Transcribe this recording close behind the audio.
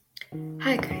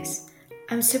Hi guys,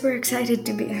 I'm super excited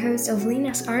to be a host of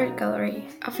Lena's Art Gallery.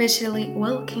 Officially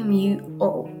welcome you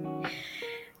all.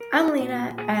 I'm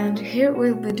Lena and here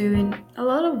we'll be doing a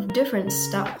lot of different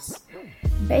styles.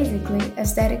 Basically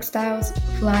aesthetic styles,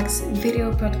 vlogs,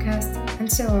 video podcasts,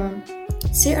 and so on.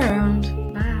 See you around.